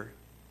freer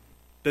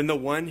than the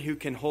one who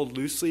can hold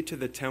loosely to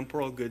the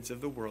temporal goods of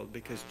the world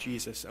because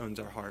Jesus owns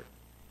our heart.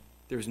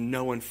 There's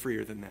no one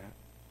freer than that.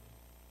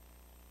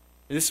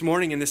 And this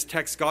morning in this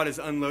text, God is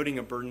unloading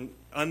a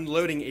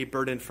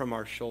burden from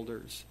our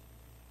shoulders.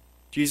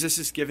 Jesus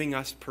is giving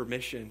us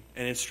permission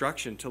and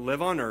instruction to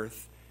live on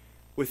earth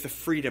with the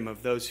freedom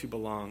of those who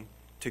belong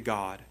to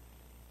God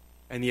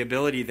and the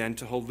ability then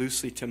to hold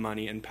loosely to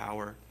money and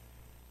power.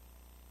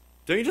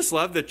 Don't you just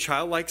love the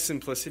childlike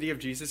simplicity of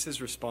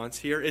Jesus' response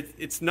here?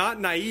 It's not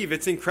naive.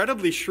 It's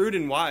incredibly shrewd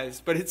and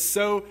wise, but it's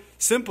so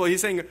simple.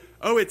 He's saying,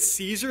 oh, it's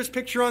Caesar's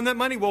picture on that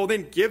money? Well,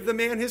 then give the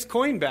man his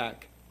coin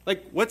back.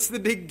 Like, what's the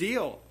big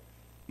deal?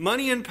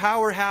 Money and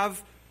power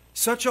have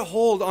such a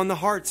hold on the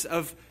hearts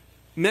of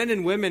men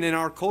and women in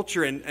our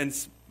culture,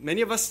 and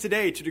many of us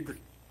today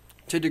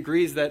to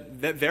degrees that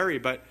vary,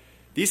 but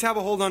these have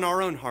a hold on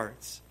our own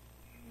hearts.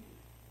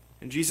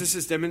 And Jesus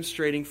is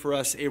demonstrating for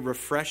us a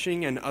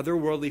refreshing and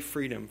otherworldly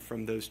freedom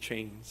from those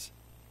chains.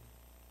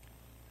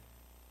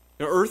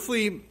 Now,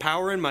 earthly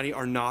power and money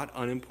are not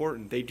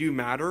unimportant. They do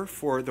matter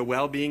for the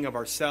well-being of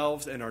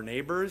ourselves and our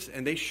neighbors,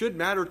 and they should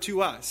matter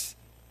to us.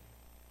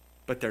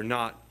 But they're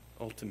not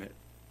ultimate.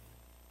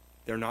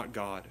 They're not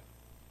God.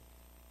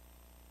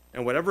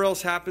 And whatever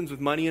else happens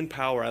with money and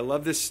power, I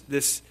love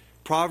this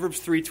Proverbs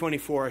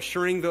 3:24,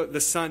 assuring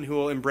the son who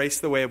will embrace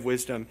the way of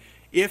wisdom,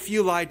 if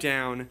you lie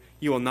down,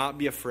 you will not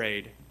be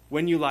afraid.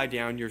 When you lie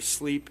down, your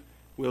sleep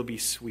will be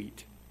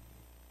sweet.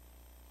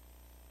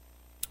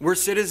 We're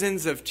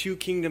citizens of two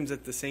kingdoms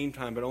at the same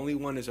time, but only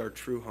one is our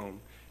true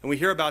home. And we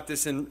hear about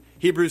this in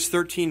Hebrews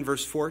 13,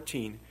 verse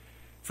 14.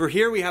 For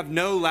here we have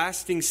no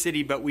lasting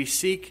city, but we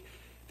seek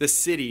the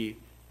city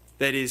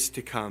that is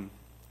to come.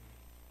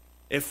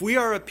 If we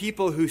are a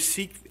people who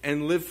seek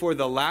and live for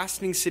the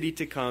lasting city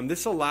to come,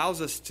 this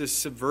allows us to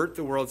subvert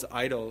the world's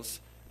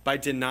idols by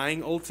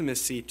denying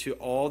ultimacy to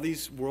all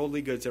these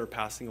worldly goods that are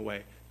passing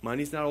away.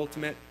 Money's not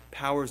ultimate.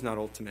 Power's not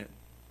ultimate.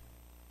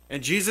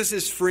 And Jesus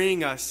is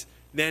freeing us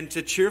then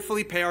to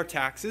cheerfully pay our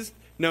taxes,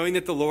 knowing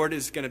that the Lord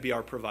is going to be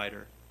our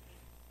provider.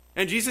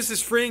 And Jesus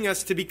is freeing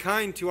us to be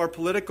kind to our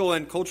political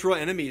and cultural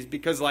enemies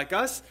because like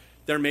us,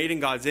 they're made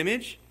in God's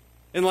image.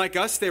 And like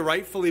us, they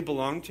rightfully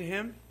belong to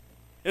Him.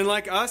 And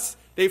like us,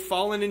 they've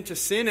fallen into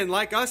sin. And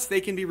like us,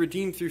 they can be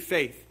redeemed through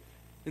faith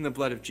in the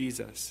blood of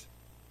Jesus.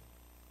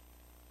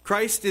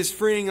 Christ is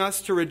freeing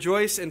us to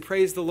rejoice and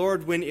praise the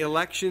Lord when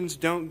elections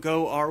don't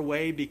go our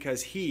way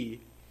because He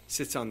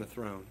sits on the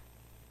throne.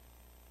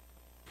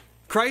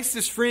 Christ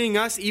is freeing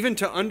us even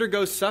to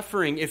undergo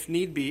suffering if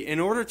need be in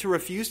order to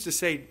refuse to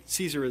say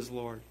Caesar is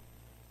Lord.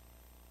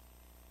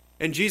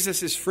 And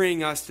Jesus is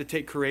freeing us to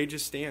take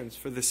courageous stands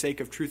for the sake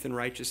of truth and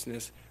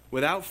righteousness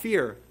without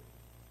fear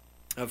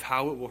of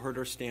how it will hurt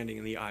our standing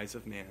in the eyes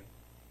of man.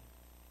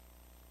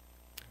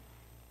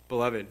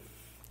 Beloved,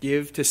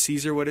 give to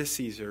Caesar what is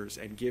Caesar's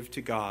and give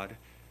to God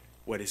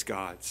what is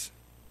God's.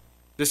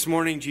 This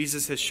morning,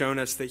 Jesus has shown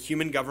us that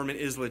human government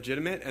is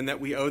legitimate and that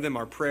we owe them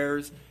our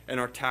prayers and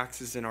our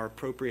taxes and our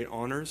appropriate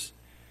honors.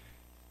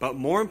 But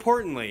more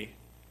importantly,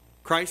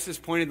 Christ has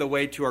pointed the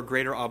way to our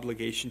greater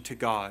obligation to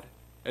God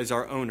as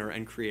our owner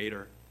and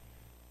creator.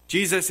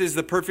 Jesus is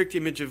the perfect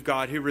image of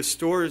God who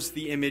restores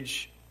the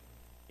image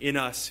in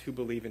us who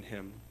believe in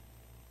Him.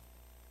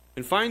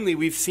 And finally,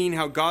 we've seen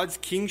how God's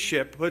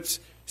kingship puts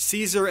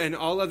Caesar and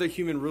all other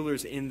human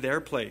rulers in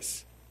their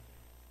place.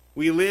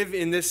 We live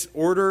in this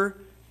order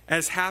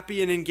as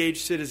happy and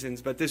engaged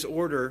citizens, but this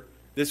order,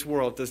 this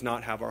world, does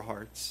not have our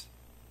hearts.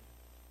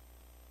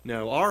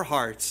 No, our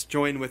hearts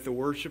join with the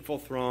worshipful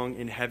throng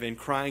in heaven,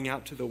 crying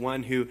out to the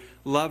one who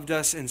loved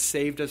us and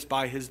saved us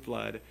by His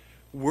blood.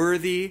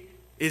 Worthy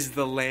is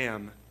the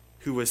Lamb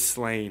who was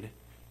slain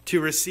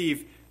to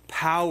receive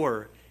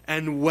power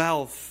and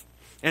wealth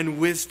and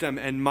wisdom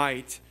and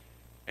might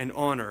and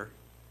honor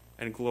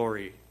and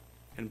glory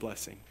and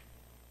blessing.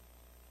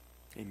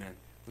 Amen.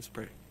 Let's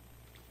pray.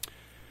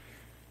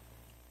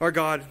 Our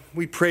God,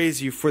 we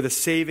praise you for the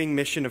saving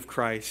mission of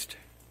Christ.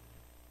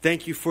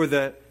 Thank you for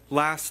the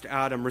last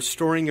Adam,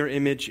 restoring your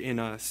image in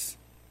us.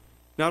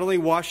 Not only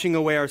washing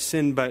away our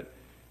sin, but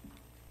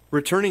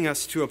returning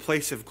us to a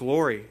place of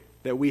glory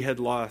that we had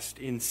lost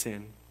in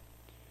sin.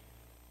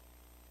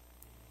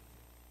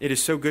 It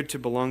is so good to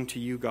belong to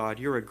you, God.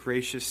 You're a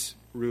gracious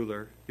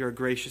ruler. You're a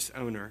gracious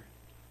owner.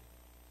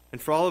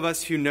 And for all of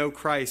us who know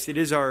Christ, it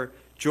is our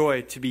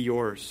joy to be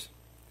yours.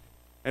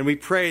 And we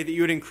pray that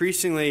you would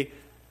increasingly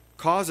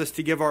cause us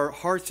to give our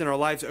hearts and our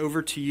lives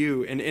over to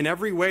you. And in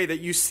every way that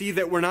you see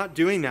that we're not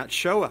doing that,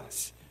 show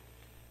us,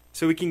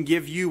 so we can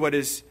give you what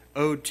is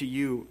owed to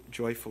you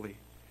joyfully.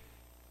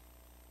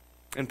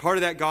 And part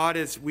of that, God,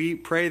 is we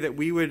pray that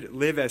we would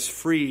live as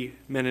free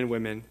men and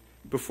women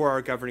before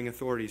our governing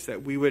authorities,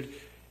 that we would,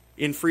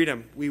 in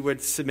freedom, we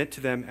would submit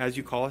to them as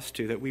you call us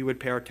to, that we would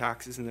pay our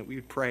taxes and that we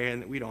would pray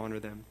and that we'd honor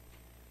them,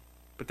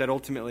 but that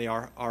ultimately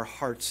our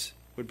hearts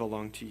would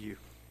belong to you.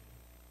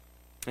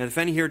 And if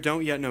any here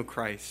don't yet know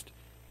Christ,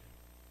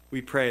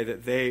 we pray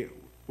that they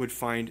would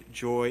find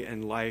joy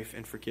and life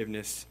and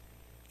forgiveness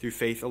through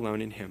faith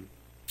alone in him.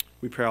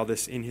 We pray all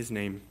this in his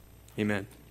name. Amen.